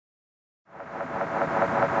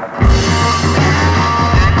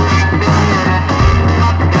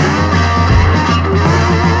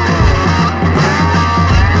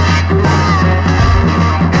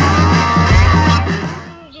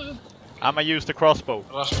I'ma use the crossbow.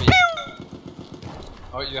 Rush me.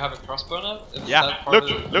 Oh, you have a crossbow now? Is Yeah, that part look,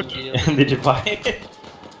 of the look. deal? Did you buy it?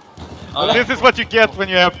 Oh, This is what you get when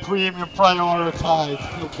you have premium prioritized.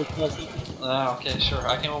 okay, sure.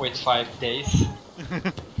 I can wait 5 days.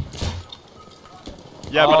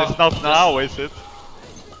 Yeah, but it's not now, is it?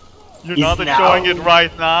 You're not It's enjoying now. it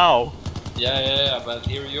right now. Yeah, but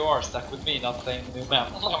here you are, stuck with me, not playing the new map.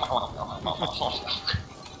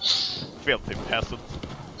 Filthy peasant.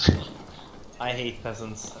 I hate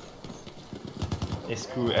peasants. They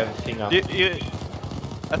screw everything up.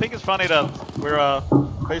 I think it's funny that we're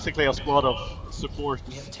basically a squad of support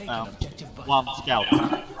and one scout.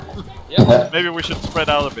 Yeah, Maybe we should spread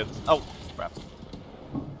out a bit. Oh, crap.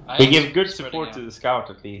 We give good support to the scout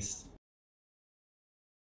at least.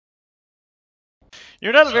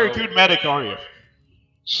 You're not a very good medic, are you?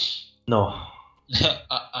 No.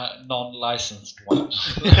 a non-licensed one.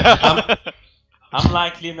 I'm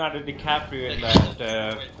like Leonardo DiCaprio in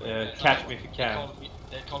that Catch Me If You Can.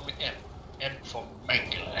 They call me M for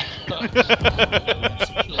Mengele.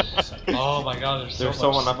 Oh my god, there's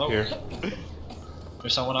someone much up here.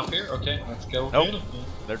 There's someone up here? Okay, let's go. Nope,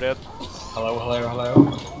 they're dead. Hello.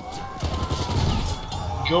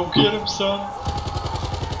 Go get him, son!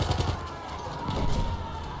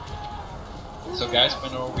 So guys,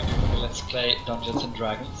 when are we doing Let's Play Dungeons and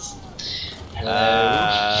Dragons?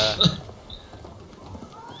 Hello?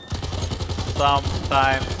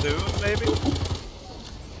 Sometime soon, maybe?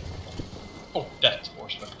 Oh, that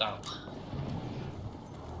horse went down.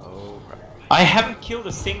 Oh, right. I haven't killed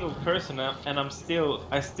a single person, and I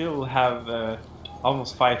still have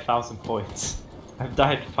almost 5,000 points. I've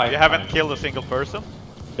died 5 times. You haven't killed a single person?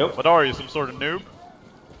 Nope. What are you, some sort of noob?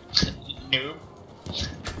 Noob.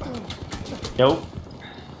 Nope.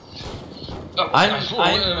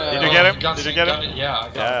 Oh, Did you get him? Guns Did you and get him? Gunny. Yeah, I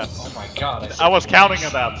got Yeah. him. Oh my god. I was counting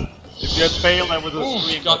on that. If you had failed, I would have Ooh,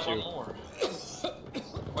 screamed got at one you. more.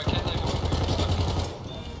 Why can't I go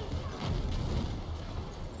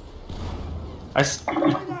over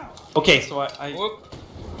here? Okay, so I Whoop.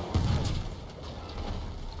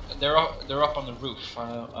 They're up on the roof.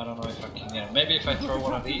 I don't know if I can get them. Maybe if I throw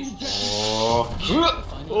one of these. Oh,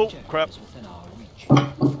 crap.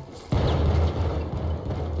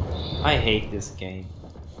 I hate this game.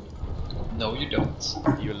 No, you don't.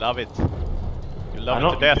 You love it. You love I it to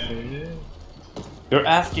don't- death. You're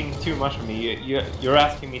asking too much of me. You're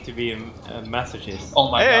asking me to be a masochist. Oh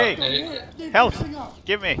my Hey, god. Health!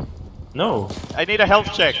 Give me! No. I need a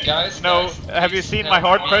health check. Guys, No, guys, have you please seen help my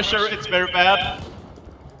heart me. pressure? It's very bad.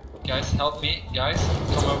 Guys, help me. Guys,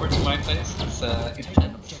 come over to my place. It's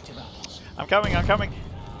intense. I'm coming.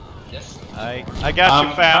 Yes. I got I'm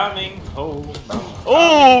you, fam. coming home.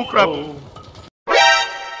 Oh, crap!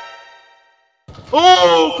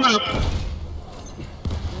 Oh, crap!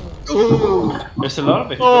 Oh, There's a lot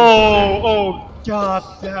of explosions oh, god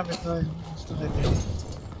damn it! I almost died.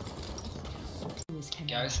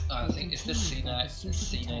 Guys, I think is this Sinai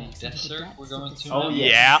Desert we're going to? Oh, now?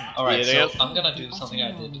 Yeah, Alright, it so is. I'm gonna do something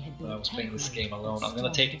I did when I was playing this game alone. I'm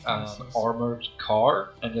gonna take an armored car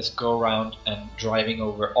and just go around and driving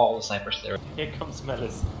over all the snipers there. there. Here comes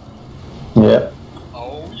Melis. Yeah.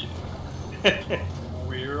 Oh yeah.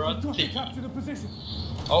 We're on team.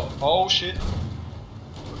 Oh shit.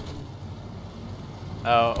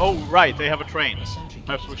 Oh, right, they have a train.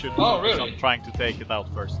 Perhaps we should Oh, focus really? on trying to take it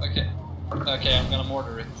out first. Okay. Okay, I'm gonna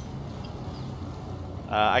mortar it.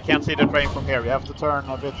 I can't see the train from here. We have to turn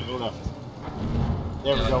a bit to the left.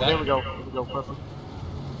 There we Yeah, go. that- There we go. There we go. Perfect.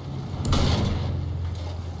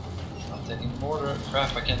 I'm taking mortar.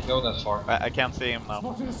 Crap, I can't go that far. I can't see him now.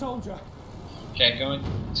 Okay, I'm going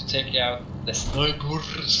to take out the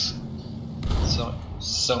snipers.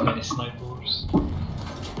 So many snipers.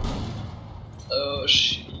 Oh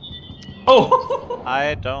shit. Oh!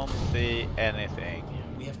 I don't see anything.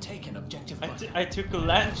 We have taken objective. I took a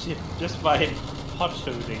land ship just by hot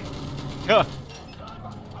shooting. Huh.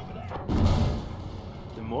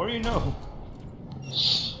 The more you know.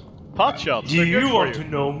 Pot shots. Do they're good you for want to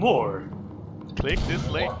know more? Click this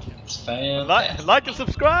link. It's fantastic. Like and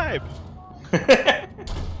subscribe.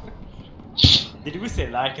 Did we say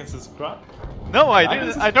like and subscribe? No, I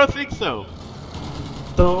didn't. I don't think so.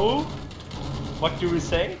 So, what do we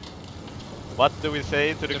say? What do we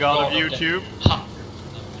say to the god of YouTube? Ha.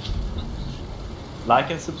 Like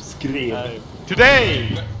and subscribe.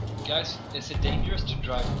 Today. Guys, is it dangerous to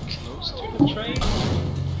drive close to the train?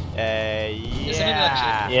 Yeah. Isn't it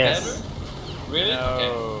actually Yes. better? Really? Okay.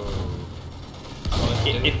 No.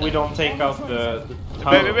 If we don't take out the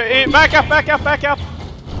Back up! Back up! Back up!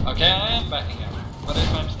 Okay, I am backing up. But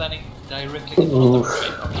if I'm standing directly in front of the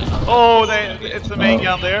train, okay. Oh, it's the main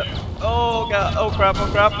gun there. Oh god, oh crap, oh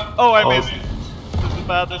crap. Oh, I missed. This is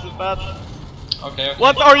bad, this is bad. Okay.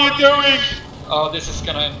 What are you doing? Oh, this is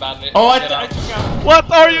gonna end badly. Oh, I Get out. took out.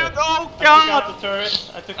 What are you? Oh I took out god! the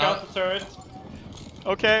turret. I took out the turret.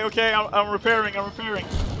 Okay, okay, I'm repairing, I'm repairing.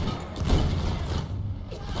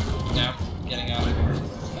 Yeah, getting out of here.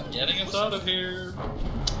 I'm getting us out of here.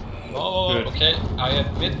 Oh, Good. okay. I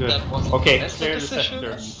admit Good. that wasn't Okay, the best clear of the sector.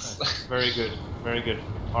 decisions. Very good, very good.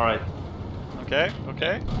 All right. Okay,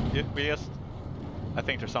 okay. We just... I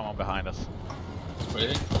think there's someone behind us.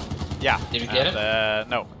 Really? Yeah. Did you get him?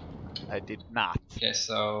 No, I did not. Okay,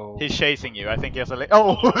 so... He's chasing you. I think he has a...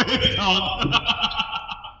 Oh!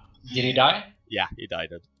 Did he die? Yeah, he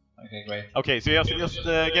died. Okay, great. Okay, so you have to just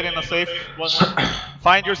get in a safe one.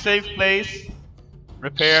 Find your safe place.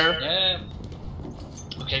 Repair. Yeah.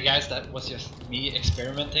 Okay, guys, that was just me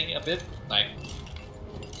experimenting a bit. Like,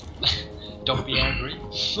 don't be angry.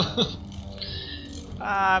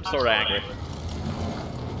 I'm sort of angry.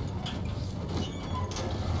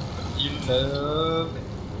 You love it.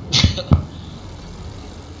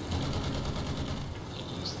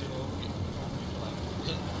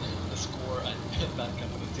 The score at that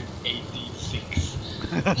company to 86.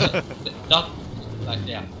 Not like,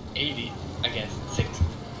 yeah, 80 against 6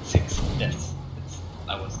 deaths.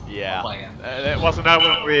 That was, Yeah. oh my god. Wasn't that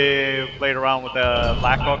when we played around with the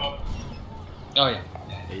Blackhawk? Oh yeah.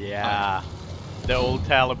 Yeah. The old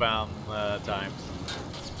Taliban times.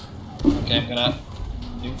 Okay, I'm gonna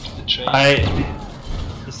nuke the train. I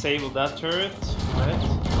disabled that turret. Right.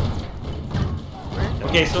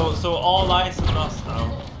 Okay, so all eyes on us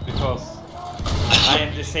now because I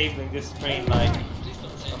am disabling this train like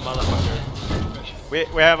a motherfucker.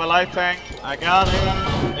 We have a light tank. I got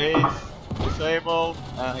him. He's disabled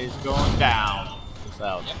and he's going down. He's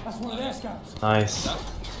out. That's one of their scouts. Nice.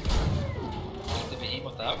 Get the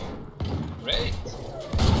behemoth out. Great.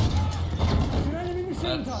 An enemy machine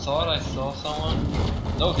I gun. thought I saw someone.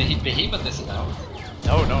 No, the behemoth isn't out.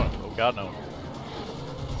 No, no. Oh god, no.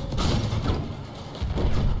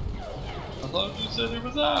 I thought you said it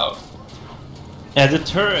was out. Yeah, the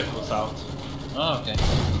turret was out. Oh, okay.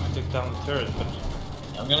 I took down the turret, but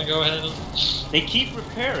I'm gonna go ahead and... they keep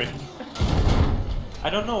repairing. I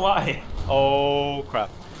don't know why. Oh crap.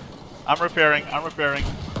 I'm repairing, I'm repairing.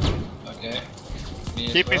 Okay.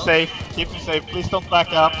 Keep me safe, keep me safe. Please don't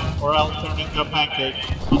back up or I'll turn into a pancake.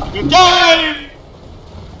 Good game!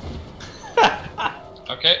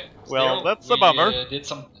 Okay. Well, still, that's a bummer. We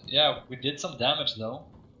did some damage though.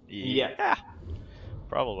 Yeah.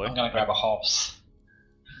 Probably. I'm gonna grab a horse.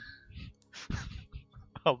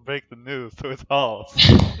 I'll break the news to his house.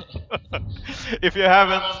 If you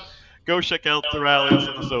haven't, go check out the Rallies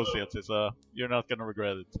and Associates. It's you're not gonna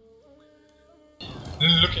regret it.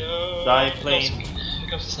 Look out! Die plane. Here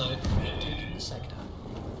comes the snipe.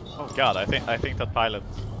 Oh god, I think that pilot.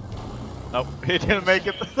 Nope, he didn't make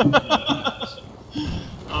it.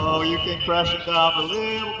 Oh, you came crashing down a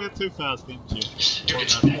little bit too fast, didn't you? Do it.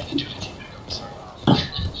 Sorry.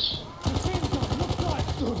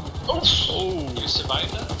 Oh! You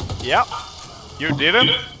survived that? Yep. You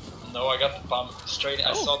didn't? No, I got the bomb straight.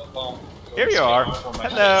 I saw the bomb. go Here you straight are. for my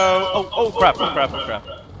Hello. Oh crap! Oh crap! Oh crap!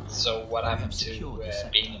 So what happened to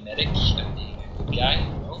being a medic and being a good guy?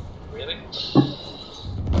 No, really?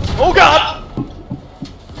 Oh god!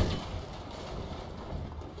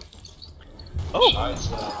 Oh,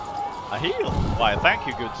 Scheiße. a heal. Why? Thank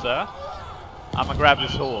you, good sir. I'm gonna grab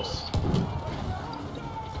this horse.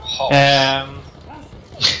 Horse.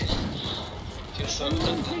 Feels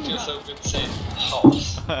so good saying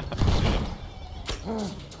horse.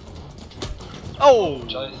 Oh!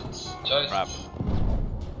 Jesus. Crap.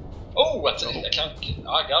 Oh, what's it?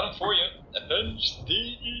 I got him for you. Avenge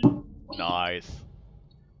thee. Nice.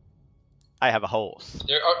 I have a horse.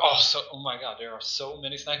 There are oh my god, there are so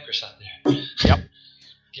many snipers out there. Yep.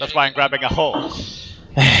 That's why I'm grabbing a horse.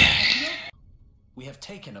 We have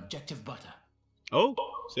taken objective butter. Oh,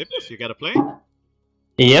 SiPPOS, you got a plane?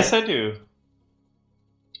 Yes, I do.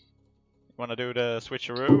 Wanna do the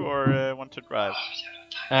switcheroo or want to drive?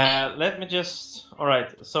 Let me just. All right.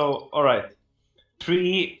 So, all right.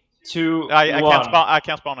 3, 2, I 1.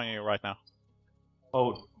 can't spawn on you right now.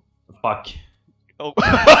 Oh, fuck. Oh. Oh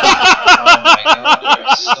my god,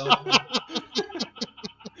 there's so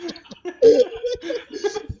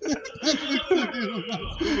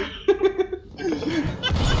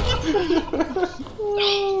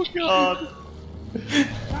Oh god.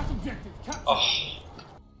 That's objective. Capture. Oh,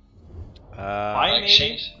 Why like maybe?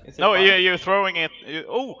 change. Is it No, fine? you're throwing it.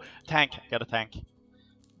 Oh, tank. Got a tank.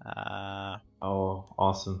 Oh,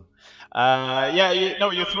 awesome. Yeah,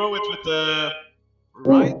 you throw it with the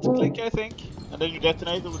right click, I think, and then you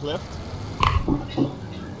detonate it with left.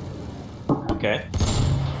 Okay.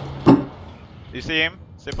 You see him,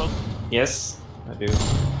 SiPPOS? Yes, I do.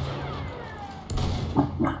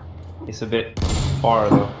 He's a bit far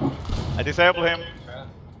though. I disable him.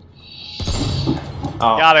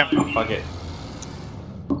 Oh, Got him. Fuck it.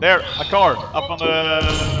 There, a car up on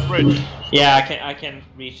the bridge. Yeah, I can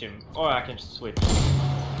reach him, or I can switch.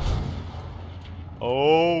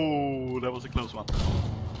 Oh, that was a close one.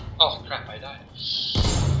 Oh crap, I died.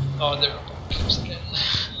 Oh, there are clips again.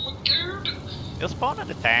 Oh god! You spawned in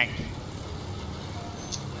the tank.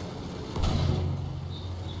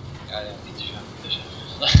 I don't need to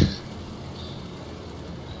shoot.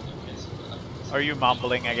 Are you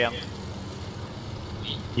mumbling again?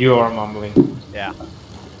 You are mumbling. Yeah.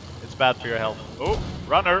 It's bad for your health. Oh,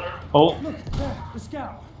 runner. Oh, Look, there, the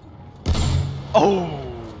scout. Oh.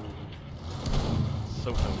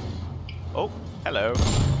 So close. Oh, hello.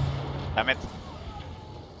 Damn it.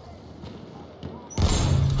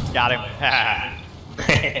 Got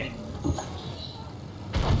him.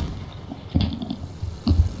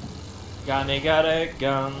 Gunny got a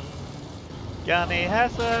gun. Gunny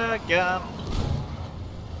has a gun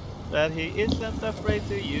that he isn't afraid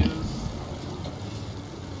to use.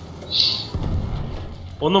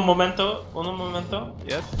 Uno momento, uno momento.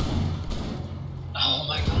 Yes. Oh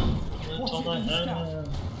my god. What's it in the scout?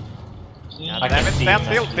 God I damn can it, see stand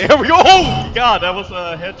him still. actually. There we go! Oh god, that was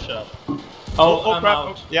a headshot. Oh, I'm crap.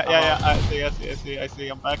 out. Oh, yeah, I'm yeah, out. yeah. I see.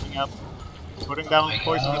 I'm backing up. Putting down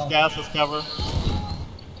poisonous gas as cover.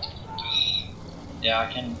 Yeah,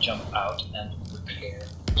 I can jump out and repair.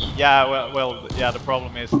 Yeah, well, yeah. The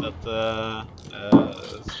problem is that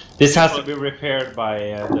This has to be repaired by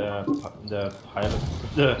the pilot,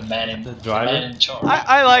 the Man in driver. Man in charge.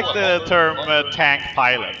 I like the term tank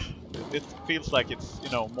pilot. It feels like it's, you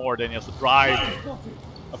know, more than just a driver. Spotted.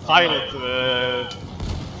 A pilot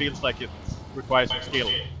feels like it requires some skill.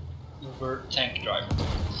 Uber tank driver.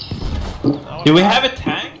 No, Do we have a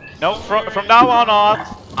tank? no, from now on,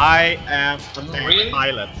 I am a tank Really?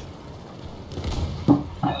 pilot. Oh,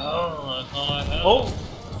 I thought I had. Oh,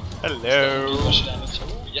 hello. Push damage.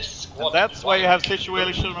 Oh, yes. And that's why you have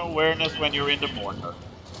situational awareness when you're in the mortar.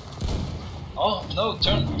 Oh no!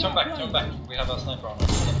 Turn back! We have a sniper on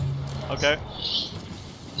us. Okay.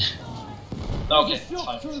 No, okay, There's a it's shot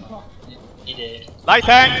fine. through the park. He did. Light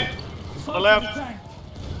tank on the Sights left. tank.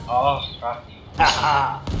 Oh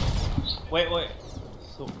crap! Wait.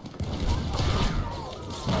 So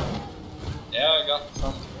Yeah, I got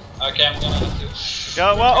some. Okay, I'm gonna have to.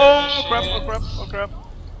 Yeah, well, oh crap.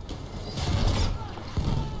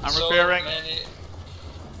 I'm So repairing. many-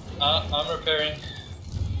 I'm repairing.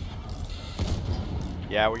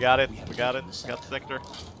 Yeah, we got it. We got the sector.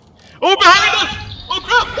 Oh, behind us! Oh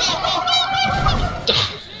crap!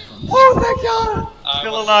 Oh thank God!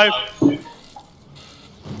 Still alive.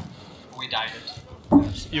 We died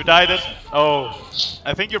it. You died it? Oh,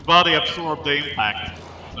 I think your body absorbed the impact.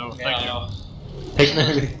 So Yeah, thank I you. know.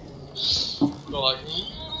 technically, Go like.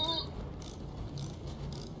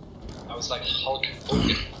 I was like Hulk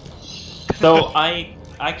Hogan. so I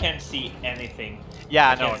can't see anything.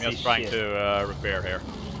 Yeah, I no, can't I'm just see trying shit. to repair here.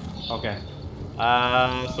 Okay.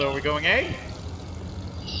 So we're going A?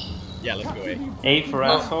 Yeah, let's go A. A for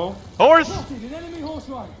asshole. Horse! Spotted an enemy horse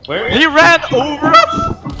rider. Where? He ran over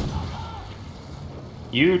us!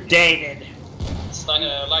 You dated.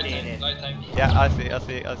 Light tank. Yeah, I see. I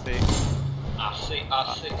see.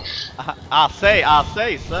 I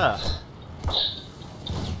say, sir.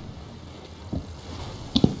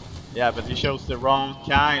 Yeah, but he shows the wrong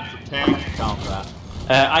kind of tank to count that.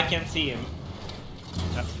 I can see him.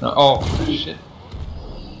 Oh shit.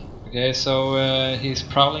 Okay, so he's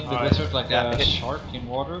prowling the Alright. desert like Yeah. a shark in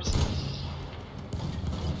waters.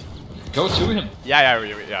 Go to him. Yeah,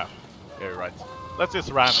 you're right. Let's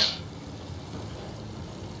just ram him.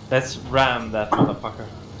 Let's ram that motherfucker.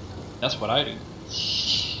 That's what I do.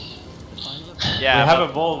 Yeah, we have but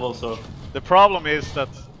a Volvo, so the problem is that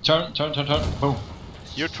Turn. Boom.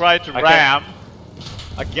 you try to Okay. ram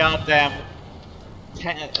a goddamn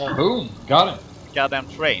Boom. Got him. goddamn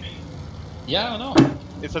train. Yeah, I know.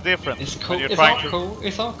 It's a difference. It's when cool. you're It's trying all to. cool.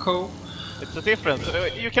 It's all cool. It's a difference.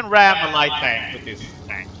 You can ram a light tank with this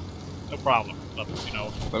tank, no problem. But you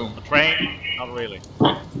know, Boom. a train, not really.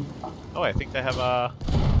 Oh, I think they have a.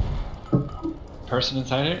 Person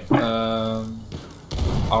inside here.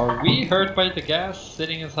 Are we hurt by the gas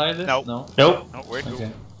sitting inside this? No. No. nope. Oh, we're cool.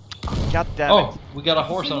 Okay. God damn Oh, it! we got a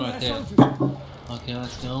horse on our tail. Okay,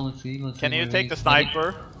 let's go. Let's see. Can you where take the he's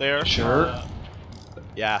sniper there? Sure.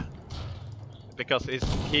 Yeah. Because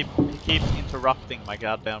he keeps interrupting my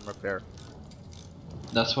goddamn repair.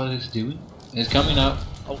 That's what it's doing. It's coming out.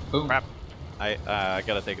 Oh, Boom. crap. I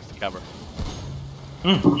gotta take us to cover.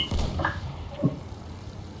 50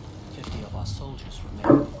 of our soldiers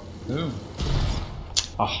remain. Boom.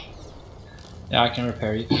 Oh. Yeah, I can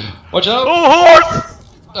repair you. Watch out! Oh, horse!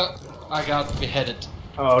 I got beheaded.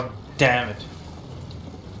 Oh, damn it.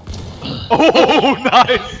 Oh,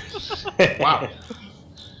 nice! Wow.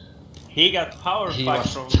 He got power He back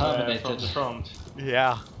was from terminated. the front.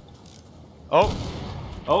 Yeah. Oh,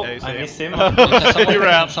 Oh, Yeah, you see I him. missed him. He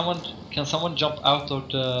ran. Can someone jump out of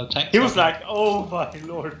the tank? He was like, oh my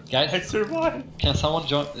lord, Guys? I survived. Can someone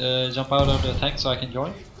jump out of the tank so I can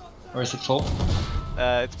join? Or is it full?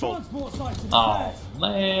 it's full. Transport sites in Oh sight.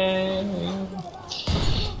 man.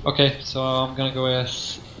 Okay, so I'm gonna go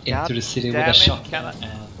into God the city with damn a it, shotgun can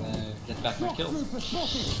and get back my Shock kills. trooper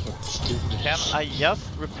spotted. Stupid. Can I just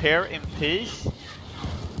repair in peace?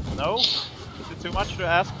 No? Is it too much to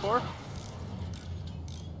ask for?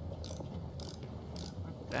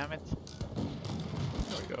 Damn it.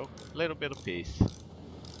 There we go. A little bit of peace.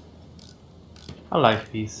 I like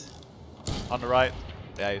peace. On the right.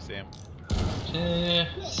 Yeah, you see him. Yeah,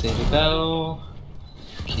 city bell.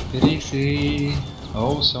 Keep it easy.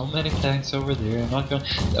 Oh, so many tanks over there. I'm not going.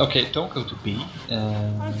 Okay, don't go to B. Pro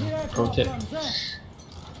Anti-aircraft tip. guns out.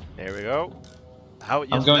 There we go. How, I'm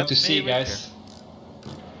just going let to me C, read guys.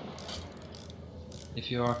 If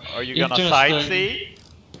you are. Are you gonna interested- side C?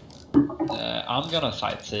 I'm gonna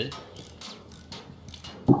side C.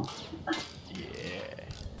 Yeah.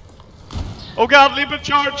 Oh god, leave a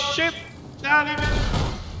charge! Shit! Nah, leave it!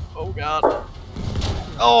 Oh god.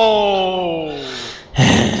 Oh!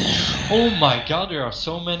 Oh my god, there are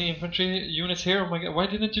so many infantry units here. Oh my god, why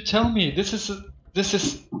didn't you tell me? This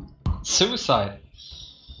is suicide.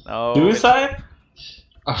 No. Suicide?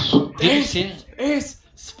 Did you see? Is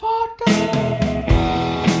spot.